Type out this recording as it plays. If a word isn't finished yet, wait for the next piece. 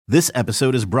This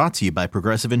episode is brought to you by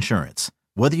Progressive Insurance.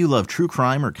 Whether you love true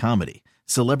crime or comedy,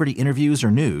 celebrity interviews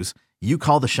or news, you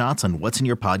call the shots on what's in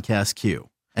your podcast queue.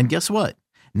 And guess what?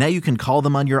 Now you can call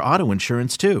them on your auto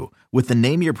insurance too with the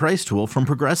Name Your Price tool from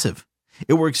Progressive.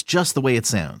 It works just the way it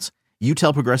sounds. You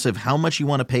tell Progressive how much you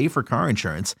want to pay for car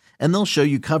insurance, and they'll show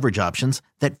you coverage options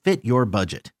that fit your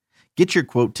budget. Get your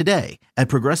quote today at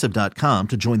Progressive.com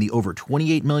to join the over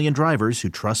 28 million drivers who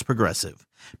trust Progressive.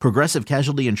 Progressive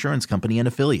Casualty Insurance Company and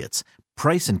Affiliates.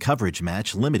 Price and coverage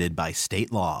match limited by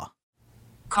state law.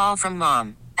 Call from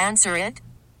mom. Answer it.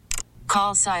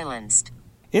 Call silenced.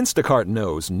 Instacart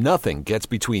knows nothing gets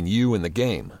between you and the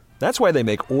game. That's why they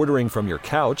make ordering from your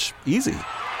couch easy.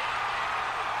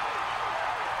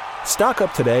 Stock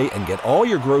up today and get all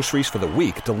your groceries for the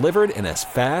week delivered in as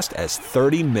fast as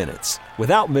 30 minutes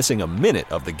without missing a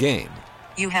minute of the game.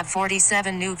 You have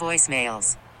 47 new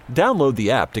voicemails. Download the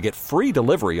app to get free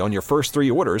delivery on your first 3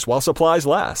 orders while supplies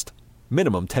last.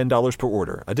 Minimum $10 per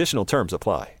order. Additional terms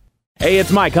apply. Hey,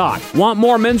 it's Mike Hawk. Want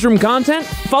more Men's Room content?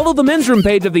 Follow the Men's Room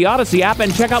page of the Odyssey app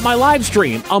and check out my live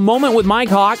stream, A Moment with Mike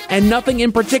Hawk and Nothing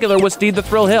in Particular with Steve the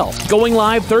Thrill Hill. Going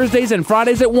live Thursdays and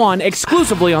Fridays at 1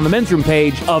 exclusively on the Men's Room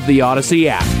page of the Odyssey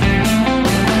app.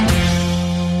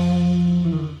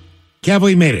 Have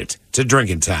we made it to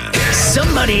drinking time?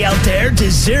 Somebody out there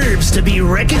deserves to be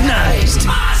recognized.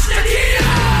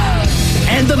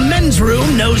 And the Men's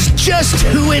Room knows just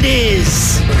who it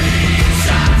is.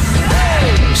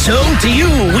 So to you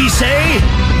we say,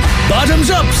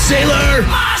 bottoms up, sailor.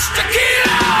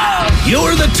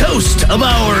 You're the toast of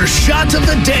our shot of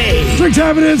the day. Drink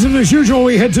time it is, and as usual,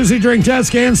 we head to the drink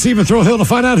desk and Stephen Thrill Hill to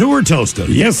find out who we're toasting.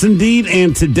 Yes, indeed,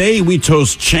 and today we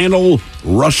toast Channel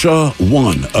Russia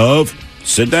 1 of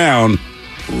Sit Down,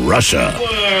 Russia.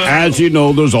 As you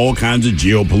know, there's all kinds of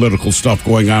geopolitical stuff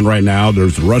going on right now.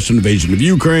 There's the Russian invasion of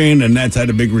Ukraine, and that's had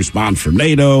a big response from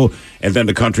NATO. And then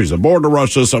the countries that border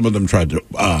Russia, some of them tried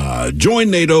to join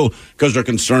NATO because they're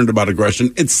concerned about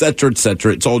aggression, et cetera, et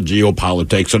cetera. It's all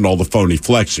geopolitics and all the phony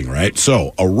flexing, right?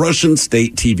 So a Russian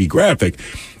state TV graphic,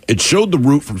 it showed the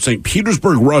route from St.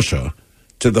 Petersburg, Russia,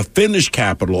 to the Finnish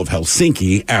capital of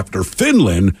Helsinki after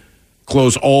Finland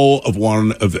close all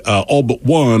but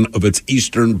one of its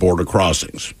eastern border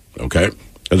crossings. Okay,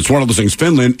 and it's one of those things.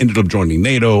 Finland ended up joining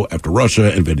NATO after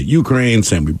Russia invaded Ukraine,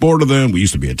 saying we border them. We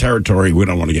used to be a territory. We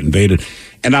don't want to get invaded.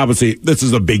 And obviously, this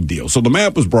is a big deal. So the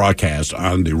map was broadcast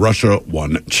on the Russia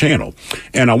 1 channel.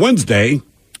 And on Wednesday,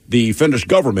 the Finnish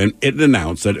government, it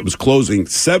announced that it was closing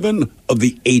 7 of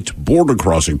the 8 border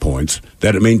crossing points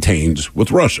that it maintains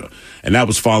with Russia. And that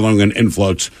was following an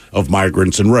influx of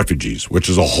migrants and refugees, which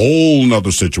is a whole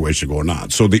nother situation going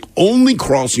on. So the only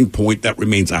crossing point that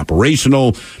remains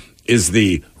operational is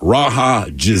the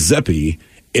Raha Giuseppe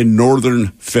in northern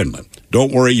Finland.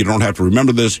 Don't worry, you don't have to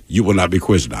remember this. You will not be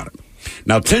quizzed on it.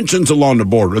 Now, tensions along the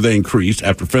border, they increased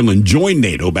after Finland joined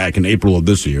NATO back in April of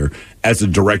this year as a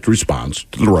direct response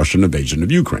to the Russian invasion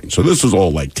of Ukraine. So this is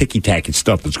all like ticky-tacky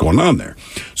stuff that's going on there.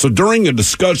 So during a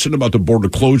discussion about the border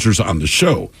closures on the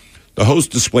show, the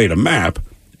host displayed a map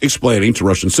explaining to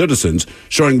Russian citizens,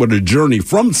 showing what a journey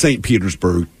from St.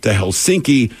 Petersburg to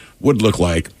Helsinki would look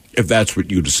like if that's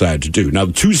what you decide to do. Now,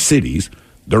 the 2 cities,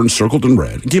 they're encircled in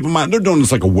red. And keep in mind, they're doing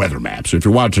this like a weather map. So if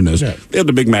you're watching this, they have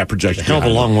the big map projection. A hell of a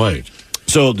long way.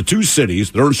 So the 2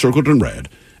 cities, they're encircled in red.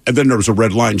 And then there was a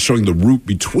red line showing the route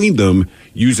between them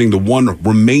using the one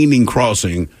remaining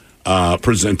crossing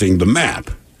presenting the map.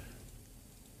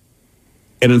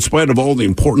 And in spite of all the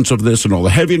importance of this and all the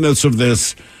heaviness of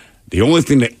this, the only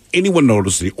thing that anyone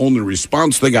noticed, the only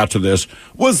response they got to this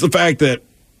was the fact that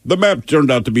the map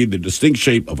turned out to be the distinct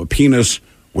shape of a penis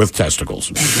with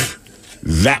testicles.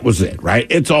 That was it, right?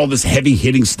 It's all this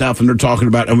heavy-hitting stuff, and they're talking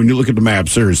about, and when you look at the map,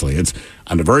 seriously, it's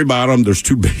on the very bottom, there's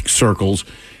 2 big circles,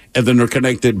 and then they're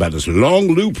connected by this long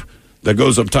loop that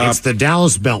goes up top. It's the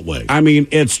Dallas Beltway. I mean,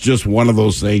 it's just one of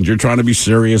those things. You're trying to be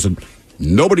serious, and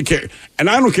nobody cares. And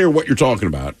I don't care what you're talking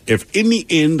about. If in the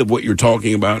end of what you're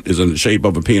talking about is in the shape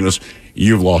of a penis,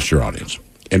 you've lost your audience.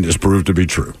 And this proved to be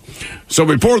true. So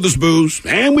we pour this booze,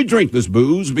 and we drink this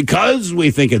booze because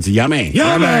we think it's yummy.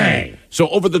 Yummy! So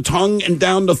over the tongue and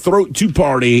down the throat to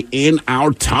party in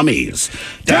our tummies.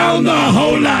 Down the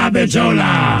hola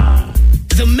bichola.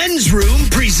 The Men's Room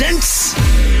presents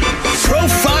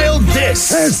Profile This.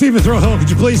 Hey, Stephen Thrill Hill, could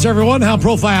you please tell everyone how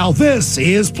Profile This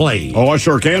is played? Oh, I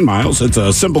sure can, Miles. It's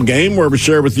a simple game where we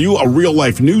share with you a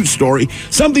real-life news story,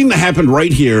 something that happened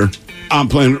right here on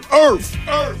planet Earth.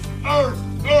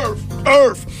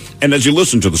 And as you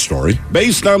listen to the story,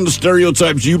 based on the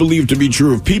stereotypes you believe to be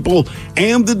true of people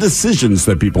and the decisions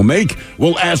that people make,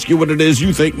 we'll ask you what it is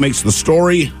you think makes the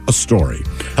story a story.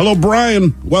 Hello,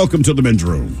 Brian. Welcome to the Men's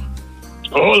Room.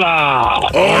 Hola.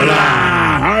 Hola.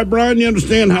 All right, Brian, you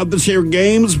understand how this here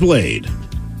game is played?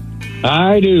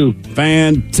 I do.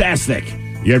 Fantastic.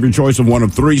 You have your choice of one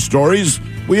of three stories.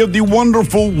 We have the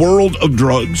wonderful world of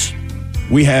drugs.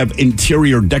 We have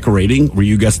interior decorating, where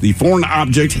you guess the foreign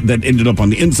object that ended up on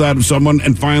the inside of someone.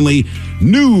 And finally,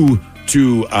 new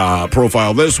to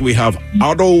profile this, we have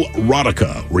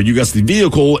autoerotica, where you guess the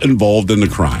vehicle involved in the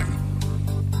crime.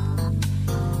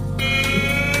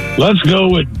 Let's go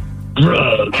with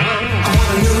drugs.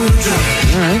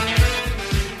 All right.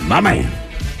 My man.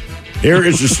 Here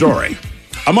is the story.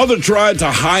 A mother tried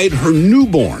to hide her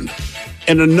newborn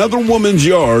in another woman's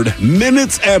yard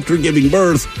minutes after giving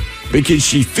birth because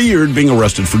she feared being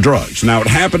arrested for drugs. Now, it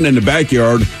happened in the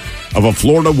backyard of a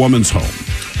Florida woman's home.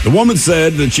 The woman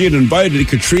said that she had invited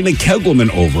Katrina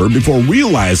Kegelman over before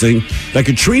realizing that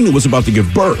Katrina was about to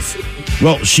give birth.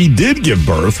 Well, she did give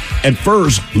birth, at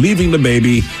first leaving the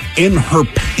baby in her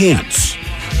pants.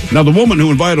 Now, the woman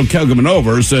who invited Kegelman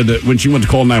over said that when she went to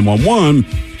call 911,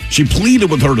 she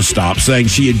pleaded with her to stop, saying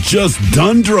she had just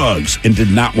done drugs and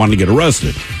did not want to get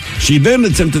arrested. She then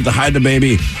attempted to hide the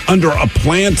baby under a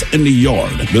plant in the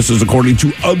yard. This is according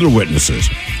to other witnesses.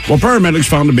 Well, paramedics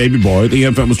found the baby boy. The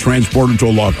infant was transported to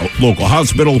a local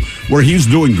hospital where he's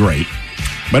doing great.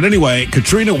 But anyway,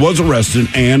 Katrina was arrested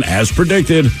and, as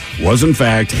predicted, was in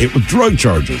fact hit with drug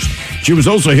charges. She was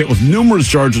also hit with numerous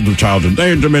charges of child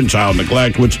endangerment, child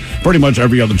neglect, which pretty much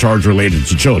every other charge related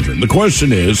to children. The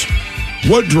question is,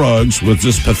 what drugs was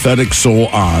this pathetic soul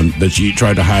on that she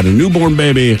tried to hide a newborn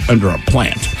baby under a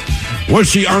plant? Was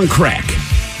she on crack?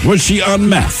 Was she on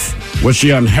meth? Was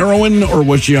she on heroin, or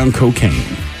was she on cocaine?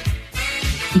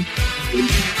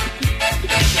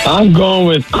 I'm going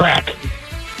with crack.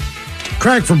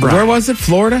 Crack from Brian. Where was it?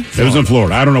 Florida? It was in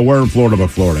Florida. I don't know where in Florida, but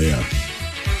Florida, yeah.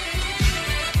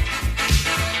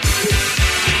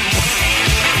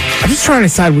 I'm just trying to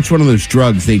decide which one of those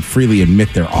drugs they'd freely admit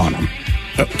they're on them.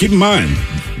 Keep in mind,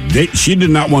 she did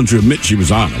not want to admit she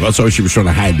was on it. That's why she was trying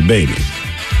to hide the baby.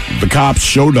 The cops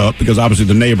showed up because obviously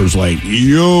the neighbor's like,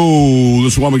 yo,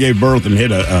 this woman gave birth and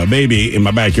hit a baby in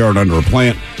my backyard under a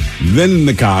plant. Then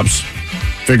the cops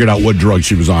figured out what drug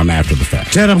she was on after the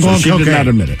fact. Ted, I'm going she cocaine. did not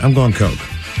admit it. I'm going coke.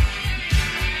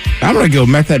 I'm going to go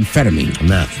methamphetamine.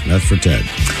 Meth. That's for Ted.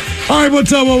 All right,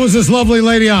 what was this lovely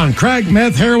lady on? Crack,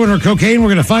 meth, heroin, or cocaine? We're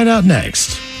going to find out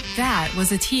next. That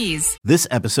was a tease. This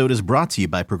episode is brought to you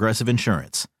by Progressive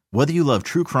Insurance. Whether you love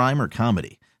true crime or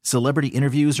comedy, celebrity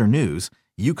interviews or news,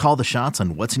 you call the shots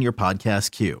on what's in your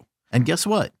podcast queue. And guess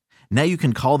what? Now you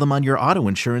can call them on your auto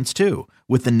insurance too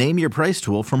with the Name Your Price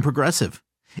tool from Progressive.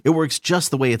 It works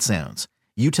just the way it sounds.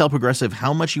 You tell Progressive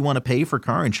how much you want to pay for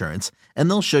car insurance, and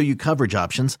they'll show you coverage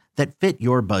options that fit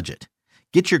your budget.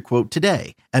 Get your quote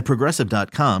today at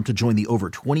Progressive.com to join the over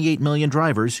 28 million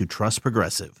drivers who trust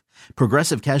Progressive.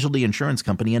 Progressive Casualty Insurance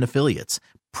Company and Affiliates.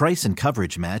 Price and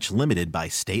coverage match limited by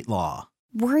state law.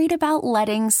 Worried about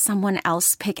letting someone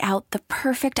else pick out the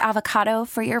perfect avocado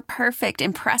for your perfect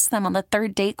impress them on the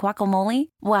third date guacamole?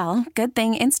 Well, good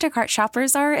thing Instacart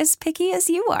shoppers are as picky as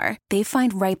you are. They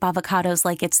find ripe avocados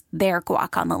like it's their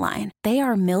guac on the line. They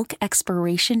are milk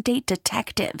expiration date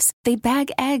detectives. They bag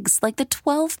eggs like the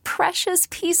 12 precious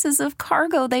pieces of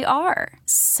cargo they are.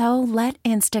 So let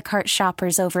Instacart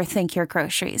shoppers overthink your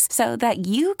groceries so that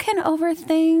you can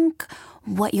overthink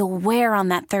what you'll wear on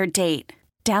that third date.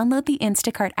 Download the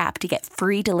Instacart app to get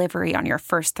free delivery on your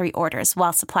first 3 orders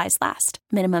while supplies last.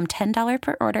 Minimum $10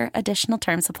 per order. Additional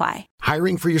terms apply.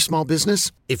 Hiring for your small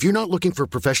business? If you're not looking for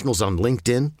professionals on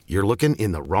LinkedIn, you're looking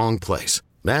in the wrong place.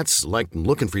 That's like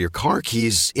looking for your car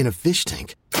keys in a fish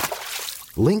tank.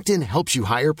 LinkedIn helps you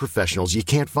hire professionals you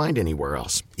can't find anywhere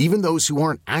else, even those who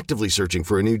aren't actively searching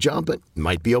for a new job but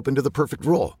might be open to the perfect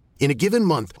role. In a given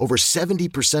month, over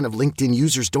 70% of LinkedIn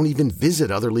users don't even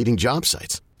visit other leading job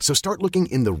sites. So start looking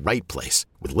in the right place.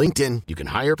 With LinkedIn, you can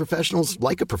hire professionals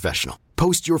like a professional.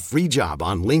 Post your free job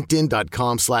on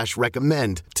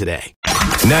linkedin.com/recommend today.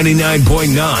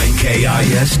 99.9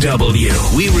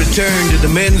 KISW. We return to the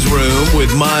men's room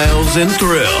with Miles and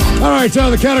Thrill. All right, so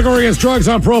the category is drugs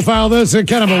on profile. This is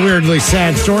kind of a weirdly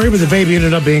sad story, but the baby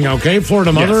ended up being okay.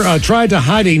 Florida mother tried to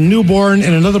hide a newborn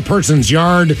in another person's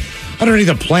yard underneath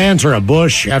a plant or a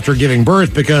bush after giving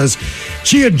birth because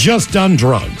she had just done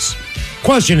drugs.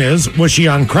 Question is, was she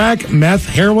on crack, meth,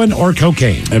 heroin, or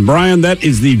cocaine? And Brian, that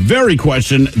is the very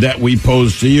question that we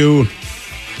posed to you.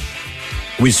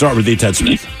 We start with D. Ted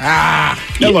Smith. Yeah,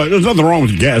 look, there's nothing wrong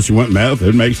with the guess. You went meth.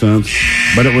 It makes sense.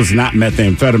 But it was not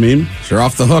methamphetamine. You're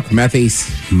off the hook,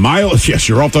 methies. Miles, yes,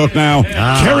 you're off the hook now.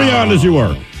 Carry on as you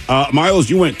were. Miles,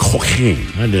 you went cocaine.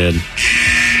 I did.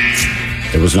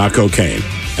 It was not cocaine.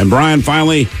 And Brian,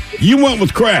 finally, you went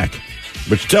with crack,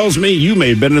 which tells me you may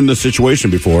have been in this situation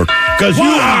before, because you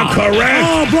are correct.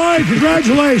 Oh, Brian,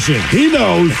 congratulations. He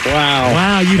knows.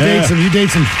 Wow, you date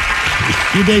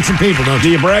some people, don't Do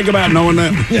you? you brag about knowing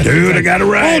that? Dude, I got it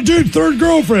right. Oh, dude, third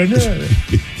girlfriend.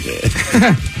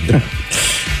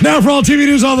 Now for all TV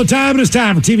news all the time, it is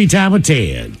time for TV Time with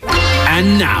Ted.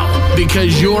 And now,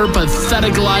 because your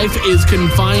pathetic life is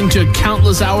confined to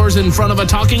countless hours in front of a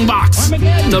talking box,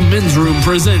 the Men's Room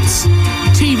presents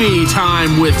TV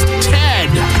Time with Ted.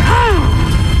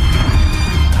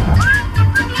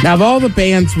 Now, of all the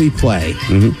bands we play,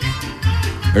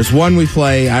 there's one we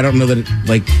play. I don't know that,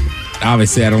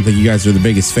 obviously, I don't think you guys are the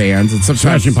biggest fans. And sometimes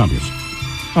Smashing Pumpkins.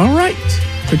 All right.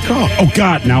 Good call. Oh,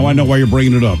 God, now I know why you're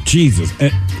bringing it up. Jesus.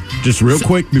 Just real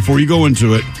quick, before you go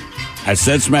into it, I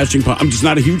said Smashing Pumpkins. I'm just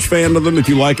not a huge fan of them. If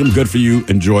you like them, good for you.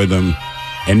 Enjoy them.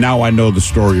 And now I know the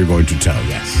story you're going to tell,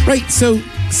 yes. Right, so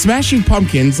Smashing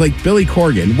Pumpkins, like Billy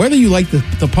Corgan, whether you like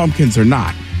the Pumpkins or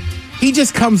not, he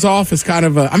just comes off as kind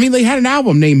of a... I mean, they had an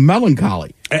album named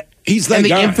Melancholy. He's that and the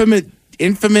guy.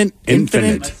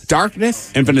 Infinite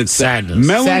Darkness? Infinite Sadness.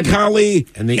 Melancholy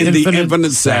and the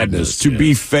infinite sadness. To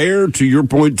be fair to your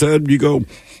point, Ted, you go,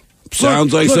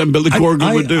 sounds like something Billy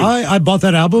Corgan would do. I bought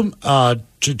that album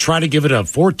to try to give it a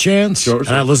fourth chance, and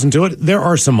I listened to it. There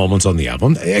are some moments on the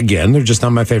album. Again, they're just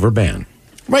not my favorite band.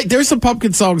 Right, there's some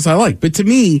Pumpkin songs I like, but to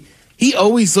me, he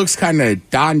always looks kind of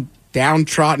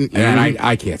downtrodden. And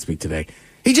I can't speak today.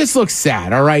 He just looks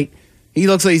sad, all right? He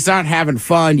looks like he's not having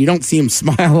fun. You don't see him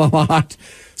smile a lot.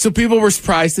 So people were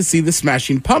surprised to see the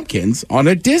Smashing Pumpkins on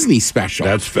a Disney special.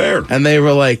 That's fair. And they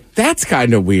were like, that's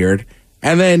kind of weird.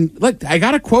 And then, look, I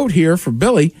got a quote here from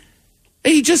Billy.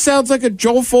 He just sounds like a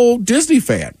joyful Disney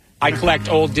fan. I collect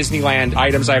old Disneyland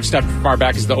items. I have stuff as far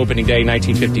back as the opening day,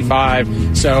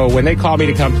 1955. So when they call me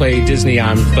to come play Disney,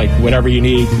 I'm like, whatever you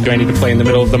need. Do I need to play in the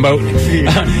middle of the moat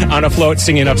on a float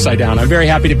singing Upside Down? I'm very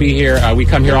happy to be here. We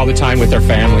come here all the time with our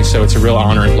family, so it's a real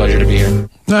honor and pleasure to be here.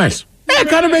 Nice. Yeah, it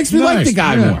kind of makes me like the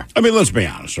guy more. I mean, let's be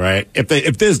honest, right?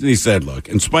 If Disney said, look,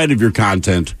 in spite of your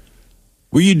content,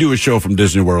 will you do a show from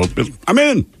Disney World? I'm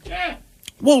in. Yeah.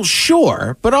 Well,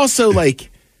 sure, but also,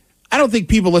 I don't think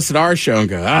people listen to our show and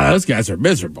go, those guys are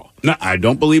miserable. No, I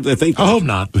don't believe they think that. I hope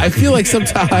not. I feel like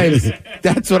sometimes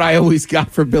that's what I always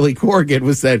got from Billy Corgan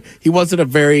was that he wasn't a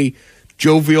very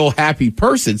jovial, happy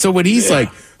person. So when he's like,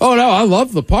 oh, no, I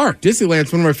love the park.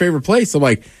 Disneyland's one of my favorite places. I'm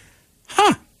like,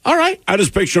 all right. I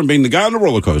just picture him being the guy on the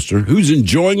roller coaster who's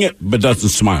enjoying it but doesn't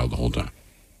smile the whole time.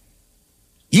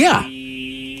 Yeah.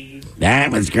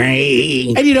 That was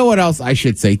great. And you know what else I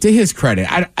should say? To his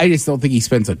credit, I just don't think he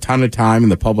spends a ton of time in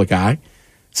the public eye.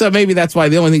 So maybe that's why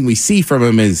the only thing we see from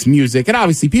him is music. And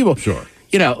obviously people,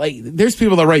 there's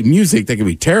people that write music that can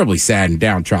be terribly sad and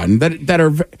downtrodden that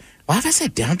are, wow, I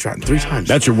said downtrodden 3 times.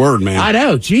 That's your word, man. I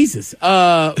know, Jesus.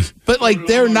 But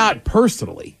they're not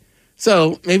personally.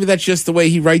 So maybe that's just the way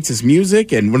he writes his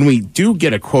music. And when we do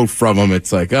get a quote from him,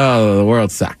 it's like, oh, the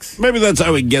world sucks. Maybe that's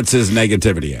how he gets his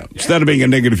negativity out. Instead of being a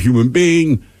negative human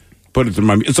being, put it to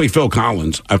my... It's like Phil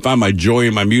Collins. I find my joy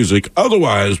in my music.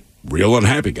 Otherwise, real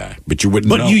unhappy guy. But you wouldn't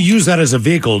know. But you use that as a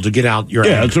vehicle to get out your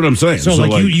anger. That's what I'm saying. So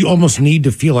you almost need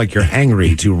to feel like you're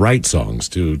angry to write songs,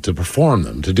 to perform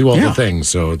them, to do all the things.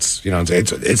 So it's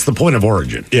the point of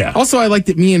origin. Yeah. Also, I like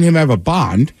that me and him have a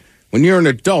bond. When you're an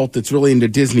adult that's really into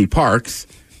Disney parks,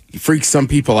 you freak some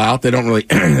people out. They don't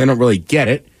really get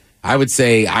it. I would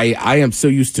say I am so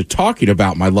used to talking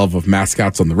about my love of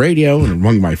mascots on the radio and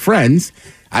among my friends,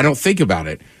 I don't think about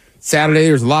it. Saturday,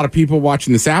 there's a lot of people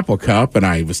watching this Apple Cup, and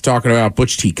I was talking about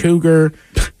Butch T. Cougar,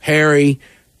 Harry,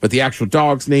 but the actual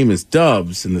dog's name is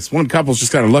Dubs, and this one couple's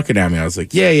just kind of looking at me. I was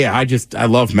like, yeah, I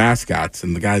love mascots.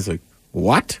 And the guy's like,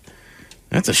 what?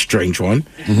 That's a strange one.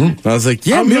 Mm-hmm. I was like,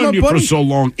 yeah, I've known you for so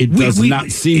long, it does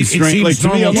not seem strange. It seems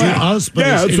normal to us,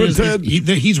 but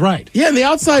he's right. Yeah, in the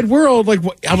outside world,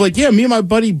 I'm like, yeah, me and my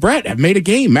buddy Brett have made a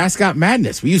game, Mascot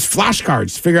Madness. We use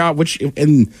flashcards to figure out which,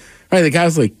 and the guy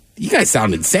was like, you guys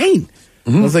sound insane.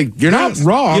 Mm-hmm. I was like, you're not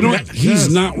wrong. He's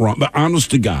not wrong, but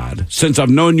honest to God, since I've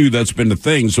known you, that's been the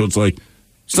thing, so it's like,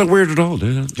 it's not weird at all,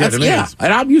 dude. Yeah,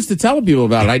 and I'm used to telling people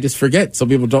about it. I just forget. Some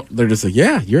people don't. They're just like,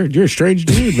 yeah, you're a strange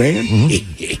dude, man.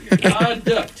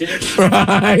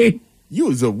 Right? You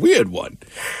was a weird one.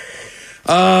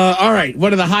 All right.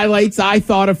 One of the highlights I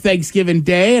thought of Thanksgiving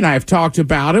Day, and I've talked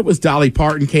about it, was Dolly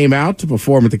Parton came out to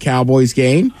perform at the Cowboys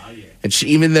game. And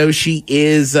even though she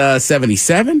is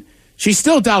 77, she's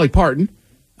still Dolly Parton.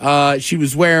 She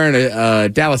was wearing a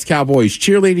Dallas Cowboys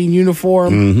cheerleading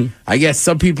uniform. Mm-hmm. I guess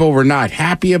some people were not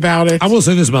happy about it. I will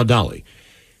say this about Dolly.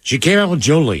 She came out with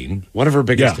Jolene, one of her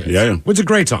biggest hits. Yeah. Which is a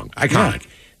great song, iconic. Yeah.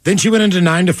 Then she went into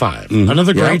 9 to 5,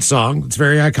 another great song. It's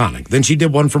very iconic. Then she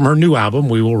did one from her new album,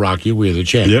 We Will Rock You, We Are the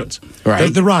Champions.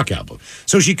 Right. The rock album.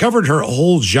 So she covered her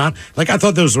whole genre. Like, I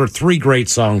thought those were 3 great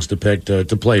songs to pick to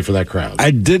play for that crowd.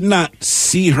 I did not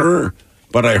see her,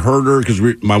 but I heard her because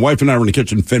my wife and I were in the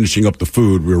kitchen finishing up the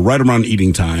food. We were right around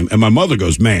eating time, and my mother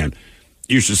goes, man,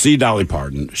 you should see Dolly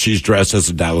Parton. She's dressed as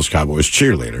a Dallas Cowboys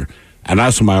cheerleader. And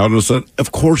I saw my aunt and said,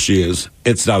 of course she is.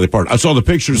 It's Dolly Parton. I saw the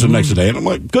pictures the next day, and I'm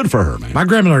like, good for her, man. My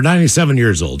grandmother, 97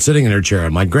 years old, sitting in her chair,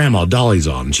 and my grandma, Dolly's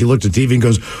on. And she looked at TV and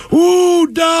goes, ooh,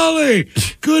 Dolly,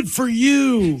 good for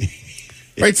you.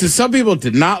 Right, so some people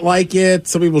did not like it.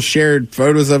 Some people shared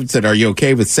photos of it, said, are you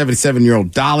okay with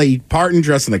 77-year-old Dolly Parton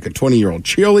dressing like a 20-year-old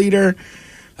cheerleader?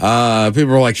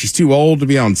 People were like, she's too old to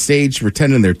be on stage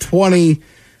pretending they're 20.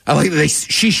 I like that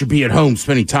she should be at home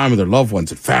spending time with her loved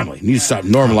ones and family. You need to stop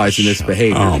normalizing this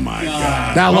behavior. Oh, my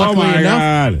God. Now, luckily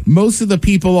enough, most of the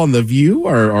people on The View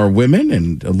are women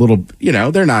and a little,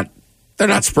 they're not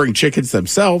spring chickens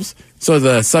themselves. So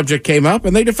the subject came up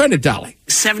and they defended Dolly.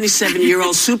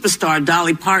 77-year-old superstar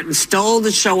Dolly Parton stole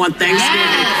the show on Thanksgiving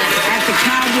at the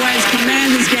Cowboys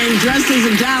Commanders game dressed as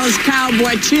a Dallas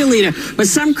Cowboy cheerleader. But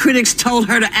some critics told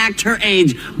her to act her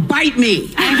age. Bite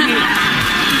me.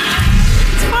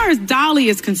 As far as Dolly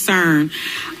is concerned,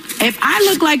 if I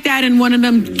look like that in one of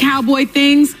them cowboy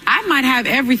things, I might have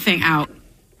everything out.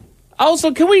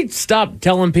 Also, can we stop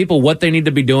telling people what they need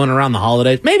to be doing around the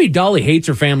holidays? Maybe Dolly hates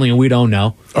her family and we don't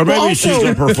know. Or maybe she's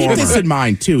a performer. Keep this in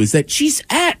mind, too, is that she's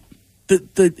at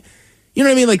the you know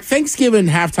what I mean? Like, Thanksgiving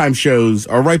halftime shows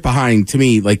are right behind, to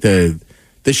me, like the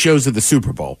shows of the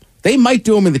Super Bowl. They might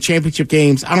do them in the championship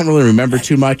games. I don't really remember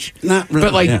too much. Not really,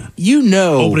 but, like,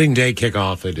 opening day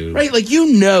kickoff, they do. Right, like,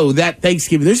 that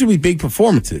Thanksgiving, there's going to be big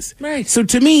performances. Right. So,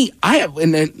 to me,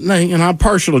 and I'm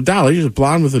partial to Dolly. She's a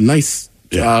blonde with a nice...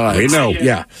 we know.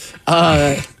 Yeah.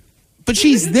 But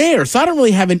she's there, so I don't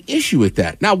really have an issue with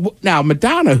that. Now,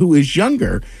 Madonna, who is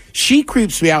younger, she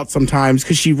creeps me out sometimes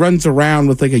because she runs around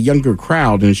with, like, a younger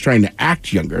crowd and is trying to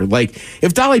act younger. Like,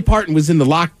 if Dolly Parton was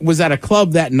was at a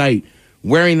club that night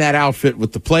wearing that outfit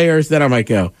with the players, then I might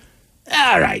go,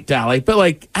 all right, Dolly. But,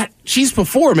 like, she's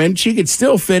performing. She could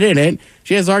still fit in it.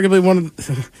 She has arguably one of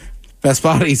the best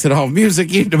bodies in all of music,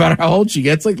 no matter how old she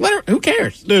gets. Like, let her, who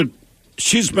cares? Dude,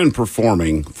 she's been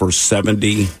performing for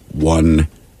 71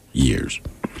 years.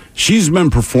 She's been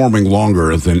performing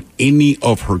longer than any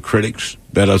of her critics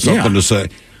that has something to say.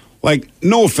 Like,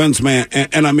 no offense, man.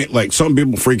 And I mean, like, some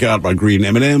people freak out about green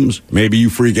M&Ms. Maybe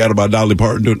you freak out about Dolly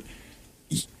Parton doing.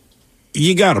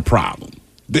 You got a problem.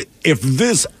 If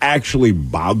this actually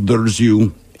bothers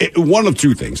you, one of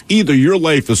two things. Either your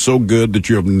life is so good that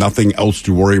you have nothing else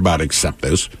to worry about except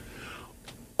this,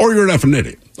 or you're an effing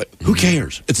idiot. Like, who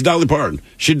cares? It's Dolly Parton.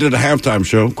 She did a halftime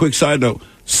show. Quick side note.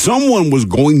 Someone was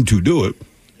going to do it.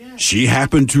 She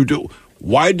happened to do it.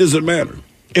 Why does it matter?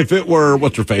 If it were,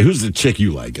 what's her face? Who's the chick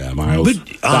you like, Miles?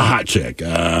 The hot chick.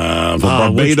 From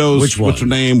Barbados. Which one? What's her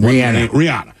name?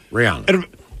 Rihanna. And,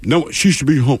 no, she should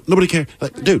be home. Nobody cares.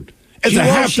 Like, dude, it's a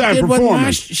halftime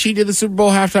performance. She did the Super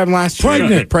Bowl halftime last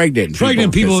year. Pregnant.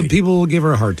 People will give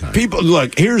her a hard time. People,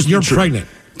 look, You're pregnant.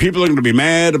 People are going to be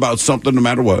mad about something no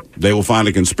matter what. They will find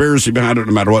a conspiracy behind it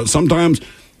no matter what. Sometimes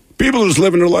people are just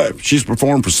living their life. She's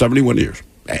performed for 71 years.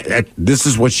 This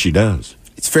is what she does.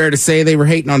 It's fair to say they were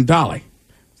hating on Dolly.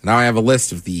 Now I have a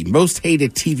list of the most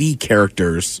hated TV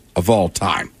characters of all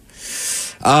time.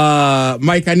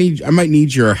 Mike, I might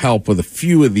need your help with a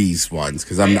few of these ones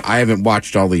because I haven't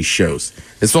watched all these shows.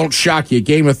 This won't shock you.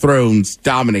 Game of Thrones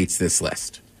dominates this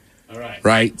list. All right.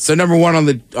 Right. So number one on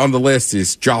the list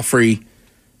is Joffrey.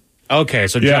 Okay,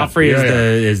 so Joffrey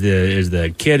is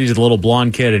the kid. He's a little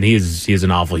blonde kid, and he's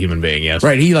an awful human being. Yes.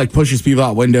 Right. He like pushes people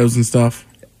out windows and stuff.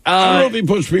 I don't know if he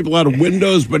pushed people out of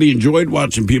windows, but he enjoyed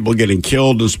watching people getting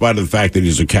killed in spite of the fact that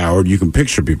he's a coward. You can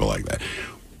picture people like that.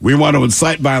 We want to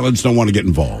incite violence, don't want to get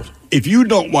involved. If you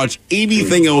don't watch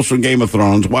anything else from Game of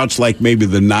Thrones, watch like maybe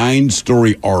the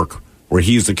 9-story arc where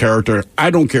he's the character. I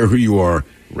don't care who you are.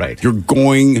 Right. You're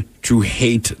going to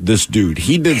hate this dude.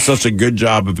 He did such a good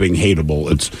job of being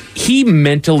hateable. He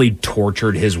mentally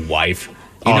tortured his wife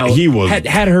he was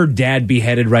had her dad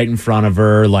beheaded right in front of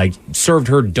her, like served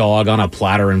her dog on a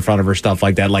platter in front of her, stuff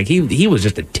like that. Like he was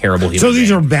just a terrible human. So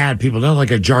these are bad people, not like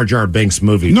a Jar Jar Binks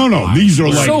movie. No, these are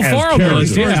like so far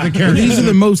characters. the characters. These are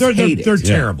the most hated. They're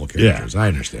terrible characters. I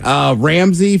understand.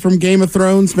 Ramsay from Game of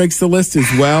Thrones makes the list as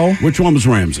well. Which one was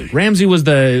Ramsay? Ramsay was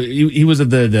he was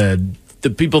the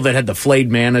people that had the flayed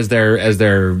man as their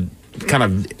kind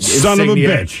of son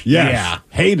insignia. of a bitch. Yes. Yeah,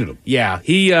 hated him. Yeah,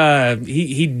 he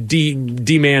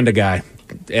demanded a guy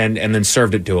and then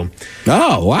served it to him.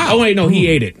 Oh wow! Oh wait, no, he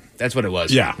ate it. That's what it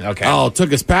was. Yeah. Okay. Oh,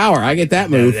 took his power. I get that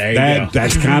move.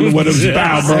 That's kind of what it was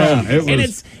about, bro.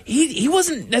 He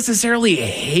wasn't necessarily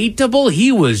hateable.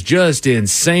 He was just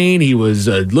insane. He was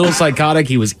a little psychotic.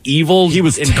 He was evil. He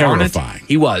was incarnate. terrifying.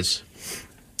 He was.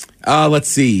 Let's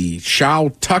see.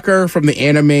 Shao Tucker from the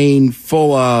anime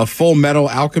Full Metal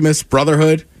Alchemist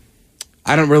Brotherhood.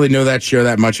 I don't really know that show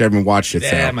that much. I haven't watched it.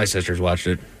 Yeah, so. my sisters watched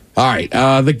it. All right.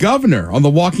 The Governor on The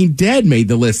Walking Dead made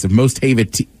the list of most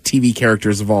hated TV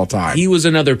characters of all time. He was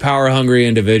another power-hungry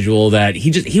individual that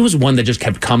he was one that just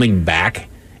kept coming back.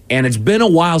 And it's been a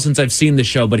while since I've seen the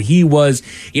show, but he was,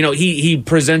 he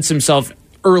presents himself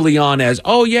early on as,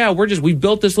 oh yeah, we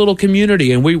built this little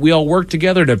community and we all work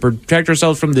together to protect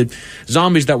ourselves from the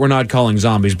zombies that we're not calling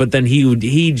zombies. But then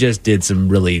he just did some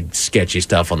really sketchy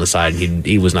stuff on the side.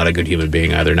 He was not a good human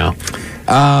being either. No.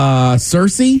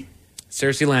 Cersei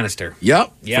Lannister.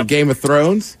 Yep. From Game of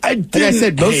Thrones. Like I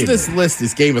said, most of this list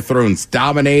is Game of Thrones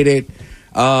dominated.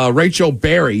 Rachel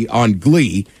Berry on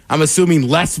Glee. I'm assuming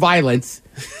less violence.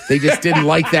 They just didn't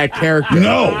like that character.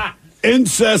 No.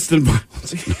 Incest and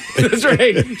violence. That's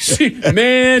right.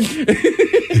 Man.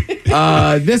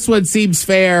 This one seems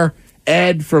fair.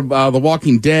 Ed from The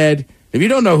Walking Dead. If you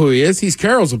don't know who he is, he's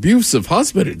Carol's abusive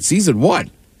husband in season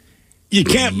 1. You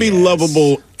can't be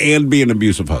lovable and be an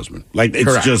abusive husband. Like, it's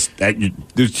Correct. just that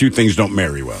those two things don't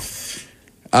marry well.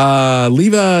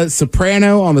 Leva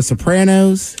Soprano on The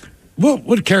Sopranos.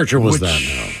 What character was that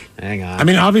now? Hang on. I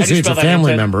mean, obviously How do you it's a spell that,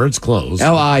 family Vincent? member. It's close.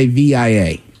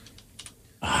 Livia.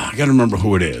 I got to remember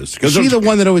who it is. Is she the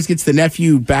one that always gets the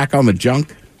nephew back on the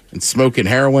junk and smoking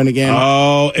heroin again?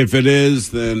 Oh, if it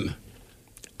is, then...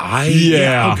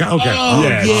 Yeah. Okay. Oh,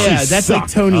 yeah. That's like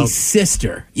sucked. Tony's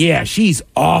sister. Yeah, she's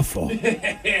awful.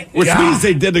 Which means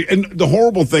they did it. And the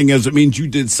horrible thing is, it means you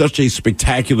did such a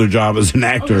spectacular job as an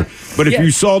actor. But if you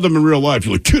saw them in real life,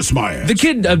 you're like, kiss my ass. The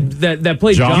kid that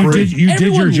played Joffrey, Joffrey, you did your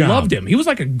everyone job. loved him. He was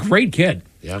like a great kid.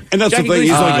 Yeah. And that's Jackie the thing.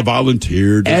 He's Gleason. like a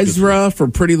volunteer. Ezra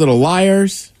from Pretty Little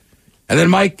Liars. And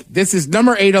then, Mike, this is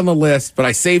number 8 on the list, but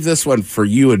I saved this one for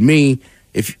you and me.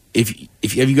 If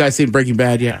have you guys seen Breaking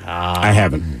Bad yet? I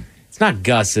haven't. It's not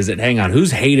Gus, is it? Hang on. Who's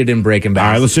hated in Breaking Bad?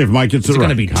 All right, let's see if Mike gets it It's right. going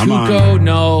to be Come on. Tuco.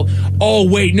 No. Oh,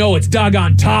 wait. No, it's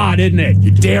doggone Todd, isn't it?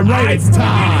 You're damn right it's Todd.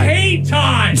 I hate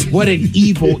Todd. What an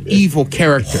evil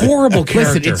character. Horrible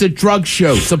character. Listen, it's a drug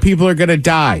show. Some people are going to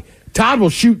die. Todd will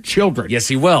shoot children. Yes,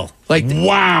 he will. Like,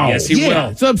 wow. Yes, he will.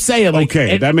 That's what I'm saying. Like,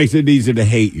 Okay, that makes it easy to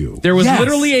hate you. There was Yes.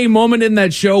 literally a moment in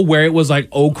that show where it was like,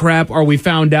 oh, crap, are we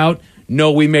found out?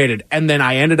 No, we made it. And then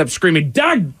I ended up screaming,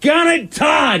 doggone it,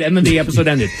 Todd! And then the episode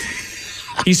ended.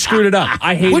 He screwed it up.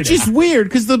 I hated Which it. is weird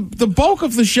because the bulk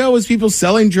of the show is people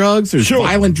selling drugs. There's Sure.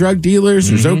 violent drug dealers.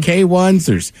 There's okay ones.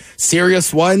 There's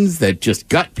serious ones that just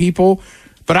gut people.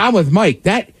 But I'm with Mike.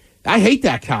 I hate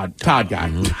that Todd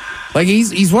guy. Like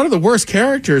he's one of the worst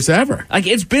characters ever. Like,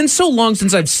 it's been so long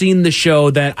since I've seen the show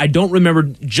that I don't remember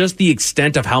just the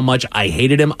extent of how much I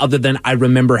hated him, other than I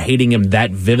remember hating him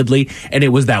that vividly. And it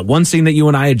was that one scene that you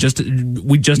and I had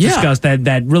discussed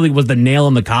that really was the nail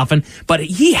in the coffin. But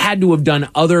he had to have done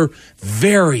other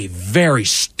very, very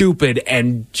stupid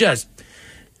and just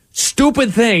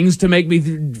stupid things to make me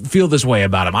feel this way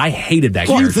about him. I hated that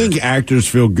Do you character. think actors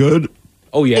feel good?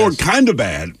 Oh, yes. Or kind of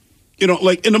bad? You know,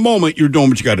 like in the moment, you're doing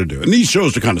what you got to do. And these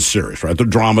shows are kind of serious, right? They're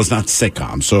dramas, not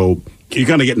sitcoms. So you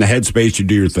kind of get in the headspace, you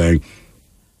do your thing.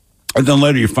 And then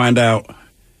later you find out,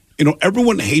 you know,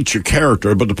 everyone hates your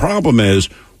character. But the problem is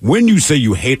when you say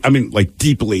you hate, I mean, like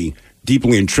deeply,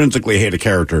 intrinsically hate a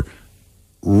character,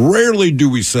 rarely do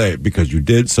we say it because you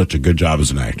did such a good job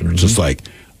as an actor. It's just like,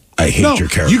 I hate your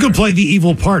character. You can play the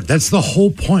evil part. That's the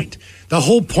whole point. The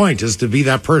whole point is to be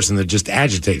that person that just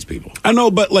agitates people. I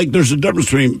know, but like, there's a difference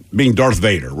between being Darth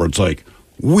Vader, where it's like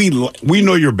we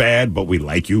know you're bad, but we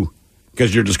like you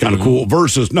because you're just kind of cool.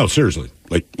 Versus, no, seriously,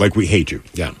 like we hate you.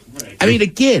 Yeah. I mean,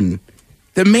 again,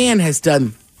 the man has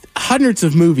done hundreds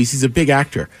of movies. He's a big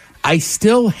actor. I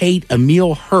still hate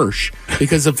Emil Hirsch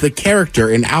because of the character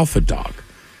in Alpha Dog.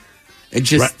 It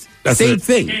just same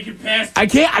thing. I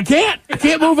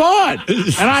can't move on.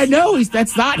 And I know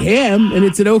that's not him, and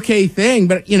it's an okay thing.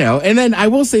 But you know, and then I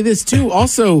will say this too.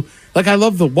 Also, Like, I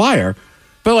love The Wire,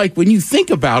 but, like, when you think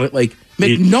about it, like,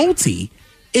 McNulty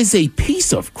is a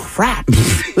piece of crap.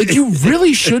 Like, you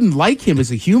really shouldn't like him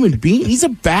as a human being. He's a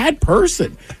bad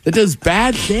person that does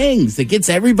bad things, that gets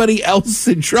everybody else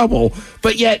in trouble.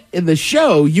 But yet, in the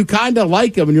show, you kind of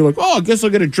like him, and you're like, oh, I guess I'll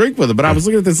get a drink with him. But I was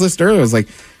looking at this list earlier. I was like,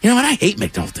 you know what? I hate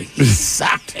McNulty. He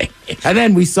sucked. And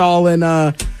then we saw in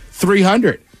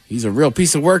 300. He's a real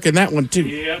piece of work in that one, too.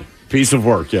 Yeah. Piece of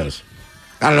work, yes.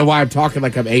 I don't know why I'm talking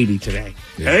like I'm 80 today.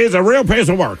 Yeah. He's a real piece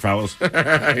of work, fellas.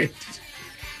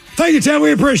 Thank you, Tim.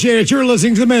 We appreciate it. You're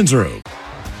listening to The Men's Room.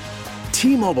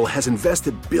 T-Mobile has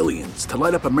invested billions to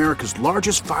light up America's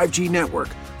largest 5G network,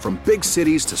 from big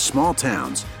cities to small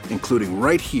towns, including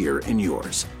right here in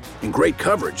yours. And great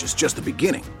coverage is just the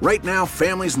beginning. Right now,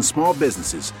 families and small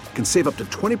businesses can save up to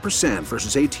 20%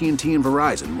 versus AT&T and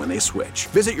Verizon when they switch.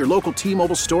 Visit your local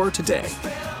T-Mobile store today.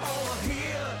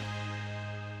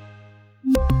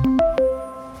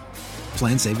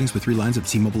 Plan savings with 3 lines of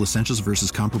T-Mobile Essentials versus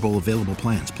comparable available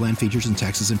plans. Plan features and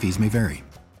taxes and fees may vary.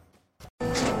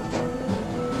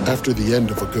 After the end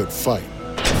of a good fight,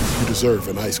 you deserve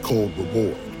an ice-cold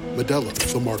reward. Modelo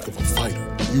is the mark of a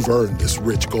fighter. You've earned this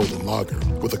rich golden lager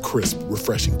with a crisp,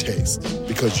 refreshing taste.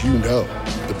 Because you know,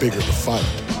 the bigger the fight,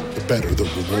 the better the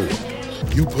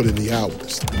reward. You put in the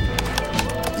hours,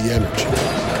 the energy,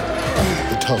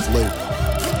 the tough labor.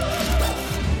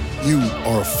 You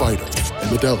are a fighter,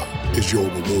 and Modelo is your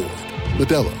reward.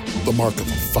 Modelo, the mark of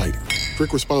a fighter.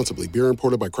 Drink responsibly. Beer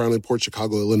imported by Crown Imports,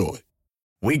 Chicago, Illinois.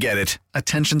 We get it.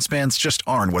 Attention spans just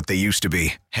aren't what they used to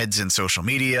be. Heads in social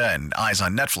media and eyes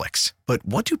on Netflix. But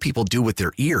what do people do with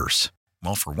their ears?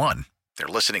 Well, for one, they're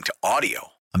listening to audio.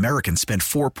 Americans spend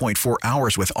 4.4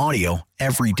 hours with audio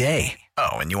every day.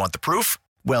 Oh, and you want the proof?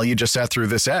 Well, you just sat through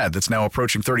this ad that's now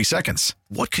approaching 30 seconds.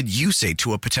 What could you say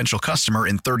to a potential customer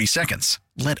in 30 seconds?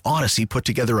 Let Odyssey put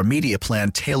together a media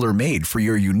plan tailor-made for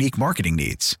your unique marketing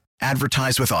needs.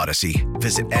 Advertise with Odyssey.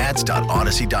 Visit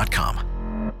ads.odyssey.com.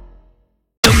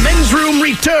 The Men's Room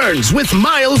returns with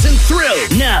Miles and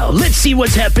Thrill. Now, let's see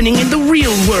what's happening in the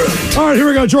real world. All right, here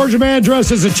we go. Georgia man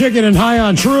dressed as a chicken and high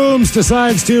on shrooms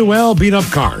decides to, well, beat up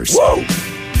cars. Whoa!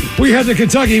 We head to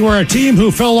Kentucky, where a team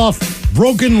who fell off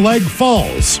Broken Leg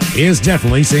Falls is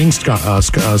definitely seeing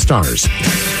stars.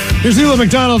 New Zealand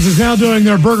McDonald's is now doing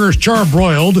their burgers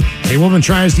charbroiled. A woman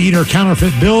tries to eat her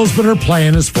counterfeit bills, but her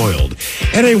plan is foiled.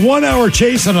 And a 1-hour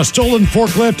chase on a stolen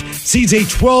forklift sees a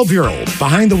 12-year-old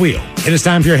behind the wheel. It is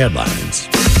time for your headlines.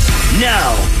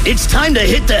 Now, it's time to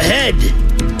hit the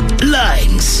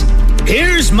headlines.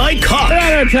 Here's Mike Hawk.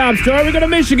 At our top story, we go to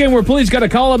Michigan, where police got a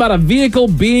call about a vehicle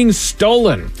being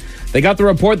stolen. They got the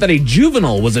report that a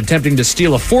juvenile was attempting to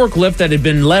steal a forklift that had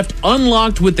been left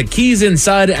unlocked with the keys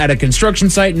inside at a construction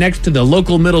site next to the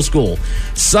local middle school.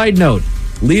 Side note,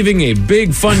 leaving a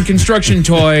big, fun construction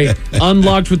toy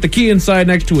unlocked with the key inside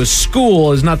next to a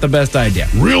school is not the best idea.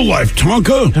 Real life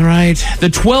Tonka. All right. The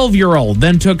 12-year-old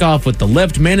then took off with the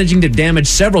lift, managing to damage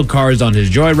several cars on his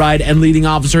joyride and leading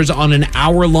officers on an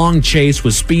hour-long chase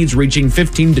with speeds reaching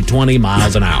 15 to 20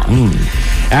 miles an hour.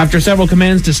 After several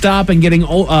commands to stop and getting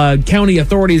county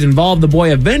authorities involved, the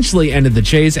boy eventually ended the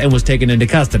chase and was taken into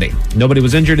custody. Nobody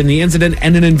was injured in the incident,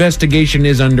 and an investigation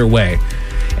is underway.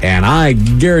 And I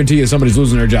guarantee you somebody's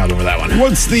losing their job over that one.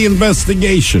 What's the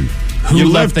investigation? Who you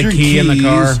left the key in the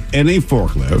car? In a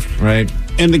forklift. Right.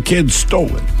 And the kid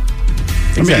stole it.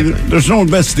 Exactly. I mean, there's no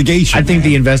investigation. I think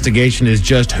the investigation is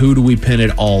just who do we pin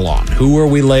it all on? Who are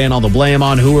we laying all the blame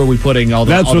on? Who are we putting all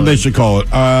the... That's what they should call it.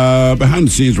 Behind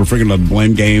the scenes, we're figuring out the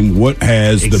blame game. What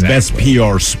has the best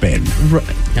PR spin? Right.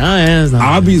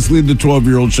 Obviously, the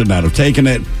 12-year-old should not have taken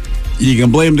it. You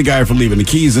can blame the guy for leaving the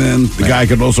keys in. The guy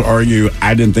could also argue,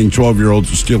 I didn't think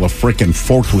 12-year-olds would steal a freaking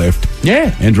forklift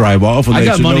and drive off. And I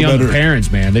got money on better. The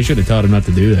parents, man. They should have taught him not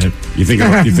to do that. You think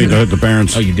I hit the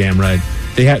parents? Oh, you're damn right.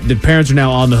 The parents are now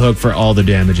on the hook for all the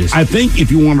damages. I think if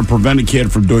you want to prevent a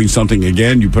kid from doing something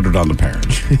again, you put it on the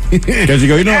parents. Because you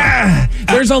go,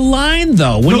 there's a line,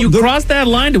 though. When you cross that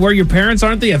line to where your parents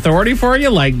aren't the authority for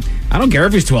you, like, I don't care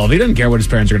if he's 12. He doesn't care what his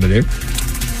parents are going to do.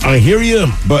 I hear you,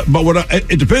 but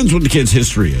it depends what the kid's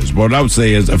history is. What I would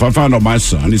say is, if I found out my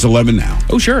son, he's 11 now.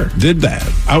 Oh, sure. Did that,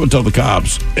 I would tell the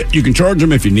cops, you can charge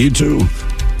him if you need to,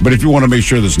 but if you want to make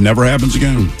sure this never happens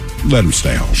again, let him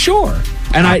stay home. Sure.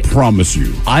 And I promise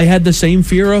you, I had the same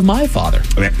fear of my father.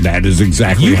 That is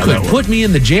exactly how that works. You could put me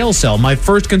in the jail cell. My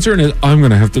first concern is, I'm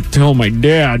going to have to tell my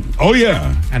dad. Oh,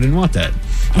 yeah. I didn't want that.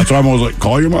 That's why I'm always like,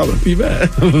 call your mother. You bet.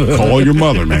 Call your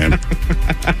mother, man.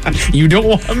 You don't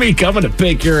want me coming to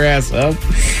pick your ass up.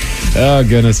 Oh,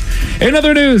 goodness. In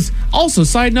other news, also,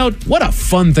 side note, what a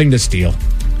fun thing to steal.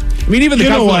 mean, even the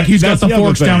cop like, he's got the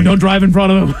forks down. Don't drive in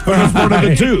front of him. That's part of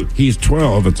it, too. He's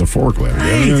 12. It's a forklift.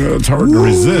 Right. It's hard to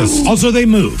resist. Also, they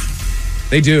move.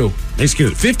 They do. They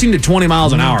scoot 15 to 20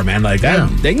 miles an hour, man. Like that,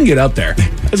 they can get up there.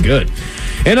 That's good.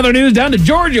 In other news, down to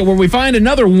Georgia, where we find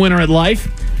another winner at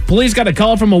life. Police got a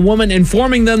call from a woman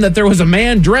informing them that there was a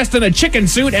man dressed in a chicken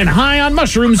suit and high on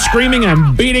mushrooms, screaming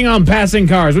and beating on passing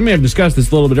cars. We may have discussed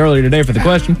this a little bit earlier today for the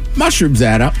question. Mushrooms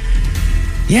add up.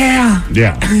 Yeah.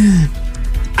 Yeah.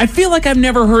 I feel like I've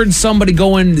never heard somebody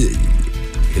going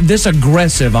this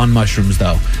aggressive on mushrooms,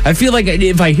 though. I feel like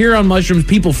if I hear on mushrooms,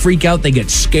 people freak out, they get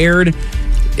scared.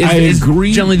 I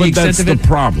agree, but that's the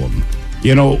problem.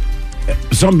 You know,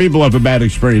 some people have a bad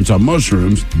experience on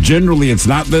mushrooms. Generally, it's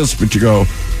not this, but you go,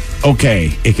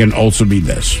 okay, it can also be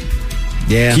this.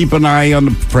 Yeah. Keep an eye on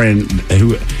the friend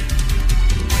who...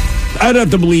 I'd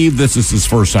have to believe this is his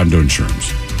first time doing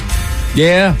shrooms.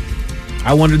 Yeah,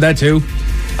 I wondered that too.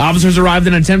 Officers arrived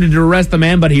and attempted to arrest the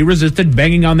man, but he resisted,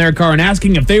 banging on their car and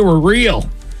asking if they were real.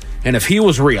 And if he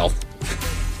was real,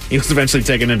 he was eventually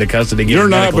taken into custody. You're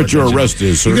not, but you're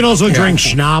arrested, sir. You can also drink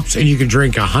schnapps, and you can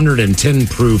drink 110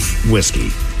 proof whiskey.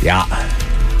 Yeah.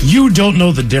 You don't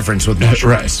know the difference with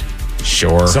mushrooms.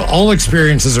 Sure. So all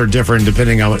experiences are different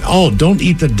depending on what. Oh, don't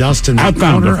eat the dust in the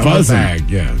corner of the bag.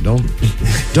 Yeah,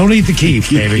 don't eat the keef,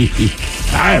 baby.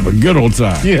 I have a good old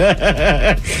time.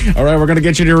 Yeah. All right, we're gonna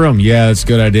get you to your room. Yeah, it's a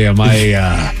good idea.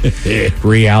 My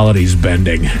reality's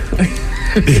bending. Yeah,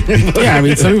 I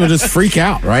mean, some people just freak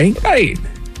out, right? Right.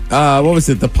 What was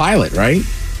it? The pilot, right?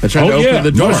 That tried to open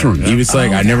the door. Mushroom. He was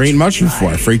like, "I never eaten mushrooms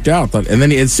before." I freaked out, and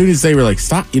then as soon as they were like,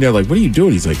 "Stop," like, "What are you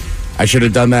doing?" He's like, "I should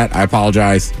have done that. I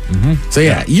apologize." Mm-hmm. So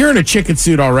you're in a chicken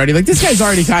suit already. Like, this guy's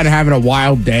already kind of having a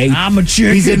wild day. I'm a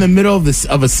chicken. He's in the middle of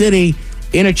a city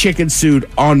in a chicken suit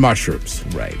on mushrooms.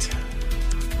 Right.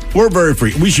 We're very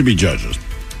free. We should be judges.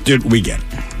 Dude, we get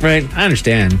it. Right. I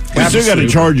understand. We still got to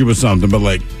charge you with something, but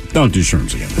like, don't do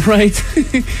shrooms again. Right.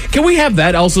 Can we have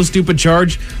that also stupid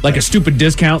charge? Like a stupid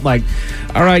discount? Like,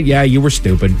 all right, yeah, you were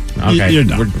stupid. Okay. You're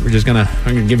done. We're just going to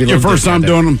give you a little Your first time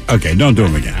doing them? Okay, don't do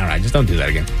them again. All right, just don't do that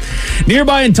again.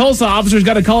 Nearby in Tulsa, officers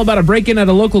got a call about a break-in at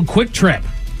a local Quick Trip.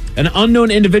 An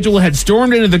unknown individual had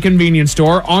stormed into the convenience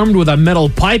store armed with a metal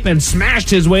pipe and smashed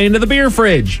his way into the beer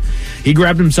fridge. He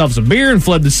grabbed himself some beer and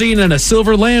fled the scene in a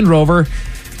silver Land Rover,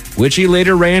 which he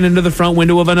later ran into the front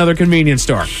window of another convenience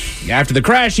store. After the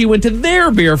crash, he went to their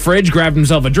beer fridge, grabbed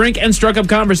himself a drink, and struck up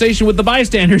conversation with the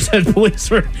bystanders as police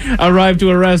arrived to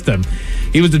arrest him.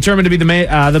 He was determined to be the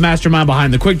mastermind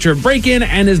behind the Quick Trip break-in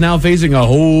and is now facing a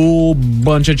whole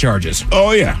bunch of charges.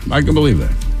 Oh, yeah. I can believe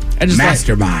that.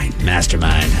 Mastermind.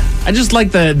 I just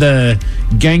like the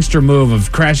gangster move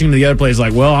of crashing into the other place.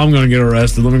 Like, well, I'm going to get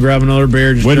arrested. Let me grab another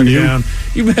beer. Just Wouldn't check you? it down.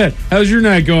 You bet. How's your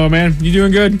night going, man? You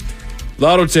doing good?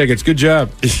 Lotto tickets. Good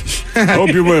job.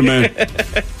 Hope you win, man.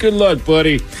 Good luck,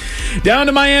 buddy. Down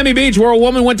to Miami Beach, where a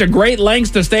woman went to great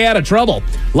lengths to stay out of trouble.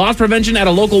 Loss prevention at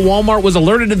a local Walmart was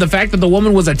alerted to the fact that the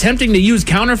woman was attempting to use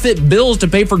counterfeit bills to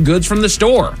pay for goods from the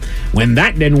store. When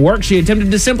that didn't work, she attempted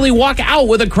to simply walk out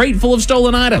with a crate full of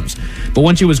stolen items. But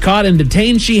when she was caught and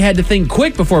detained, she had to think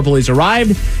quick before police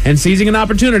arrived. And seizing an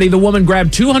opportunity, the woman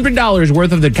grabbed $200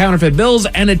 worth of the counterfeit bills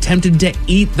and attempted to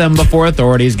eat them before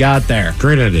authorities got there.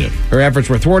 Great idea. Her efforts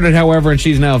were thwarted, however, and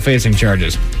she's now facing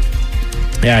charges.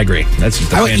 Yeah, I agree. That's just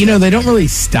they don't really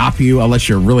stop you unless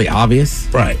you're really obvious.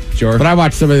 Right. Sure. But I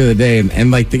watched somebody the other day,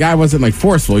 and like, the guy wasn't like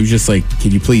forceful. He was just like,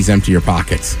 "Can you please empty your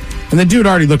pockets?" And the dude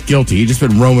already looked guilty. He'd just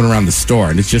been roaming around the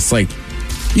store, and it's just like,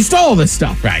 you stole all this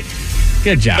stuff. Right.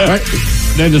 Good job. Right?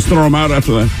 They just throw him out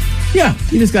after that. Yeah,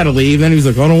 you just got to leave. Then he was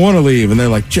like, "I don't want to leave," and they're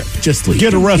like, "Just leave.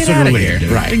 Get arrested or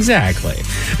leave." Right. Exactly.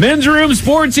 Men's Room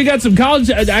Sports. You got some college.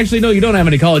 Actually, no, you don't have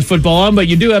any college football on, but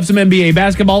you do have some NBA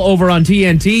basketball over on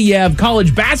TNT. You have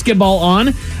college basketball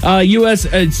on.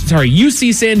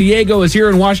 UC San Diego is here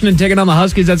in Washington taking on the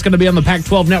Huskies. That's going to be on the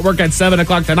Pac-12 network at 7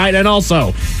 o'clock tonight. And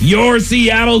also, your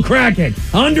Seattle Kraken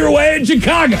underway in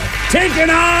Chicago taking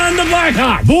on the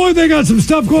Blackhawks. Boy, they got some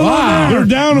stuff going on there. They're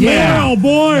down a hell,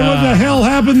 boy. What the hell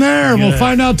happened there? We'll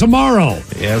find out tomorrow.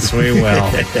 Yes, we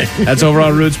will. That's over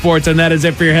on Root Sports, and that is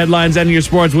it for your headlines and your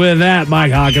sports. With that,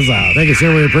 Mike Hawk is out. Thank you,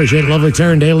 sir. We appreciate it. Lovely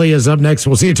Taryn Daly is up next.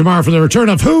 We'll see you tomorrow for the return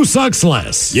of Who Sucks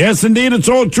Less. Yes, indeed. It's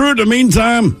all true. In the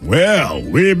meantime, well,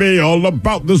 we be all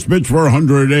about this bitch for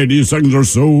 180 seconds or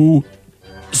so.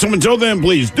 So until then,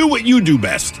 please do what you do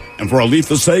best. And for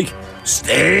Aletha's sake,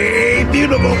 stay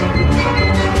beautiful.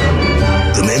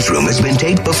 The Men's Room has been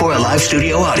taped before a live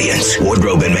studio audience.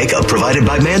 Wardrobe and makeup provided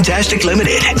by Mantastic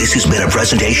Limited. This has been a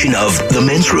presentation of the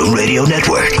Men's Room Radio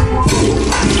Network.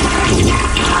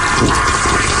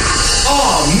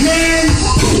 Oh,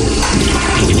 man.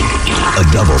 A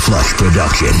Double Flush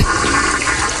production.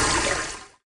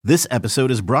 This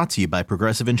episode is brought to you by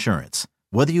Progressive Insurance.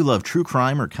 Whether you love true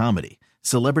crime or comedy,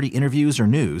 celebrity interviews or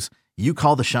news, you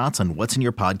call the shots on what's in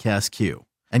your podcast queue.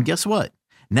 And guess what?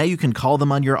 Now you can call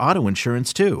them on your auto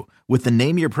insurance too with the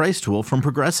Name Your Price tool from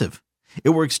Progressive. It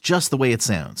works just the way it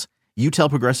sounds. You tell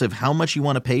Progressive how much you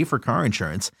want to pay for car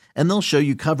insurance, and they'll show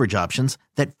you coverage options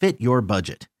that fit your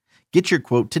budget. Get your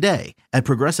quote today at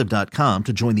Progressive.com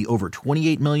to join the over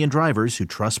 28 million drivers who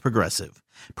trust Progressive.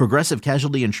 Progressive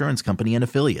Casualty Insurance Company and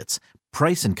Affiliates.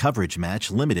 Price and coverage match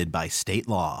limited by state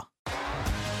law.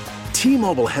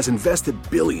 T-Mobile has invested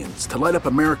billions to light up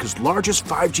America's largest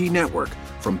 5G network,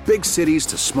 from big cities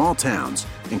to small towns,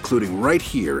 including right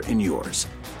here in yours.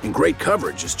 And great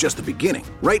coverage is just the beginning.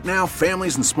 Right now,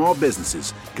 families and small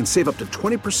businesses can save up to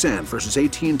 20% versus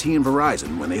AT&T and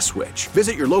Verizon when they switch.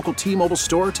 Visit your local T-Mobile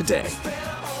store today.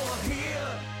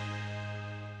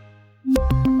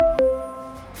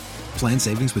 Plan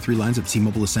savings with 3 lines of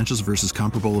T-Mobile Essentials versus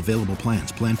comparable available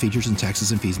plans. Plan features and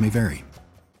taxes and fees may vary.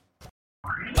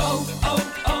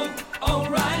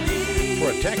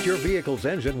 Protect your vehicle's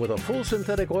engine with a full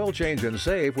synthetic oil change and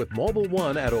save with Mobil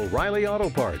 1 at O'Reilly Auto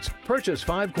Parts. Purchase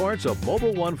 5 quarts of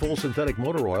Mobil 1 full synthetic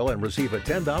motor oil and receive a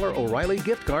 $10 O'Reilly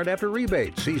gift card after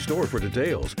rebate. See store for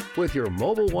details. With your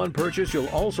Mobil 1 purchase, you'll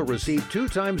also receive 2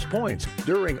 times points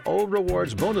during O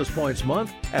Rewards Bonus Points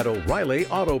Month at O'Reilly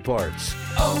Auto Parts.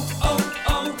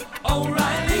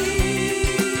 O'Reilly.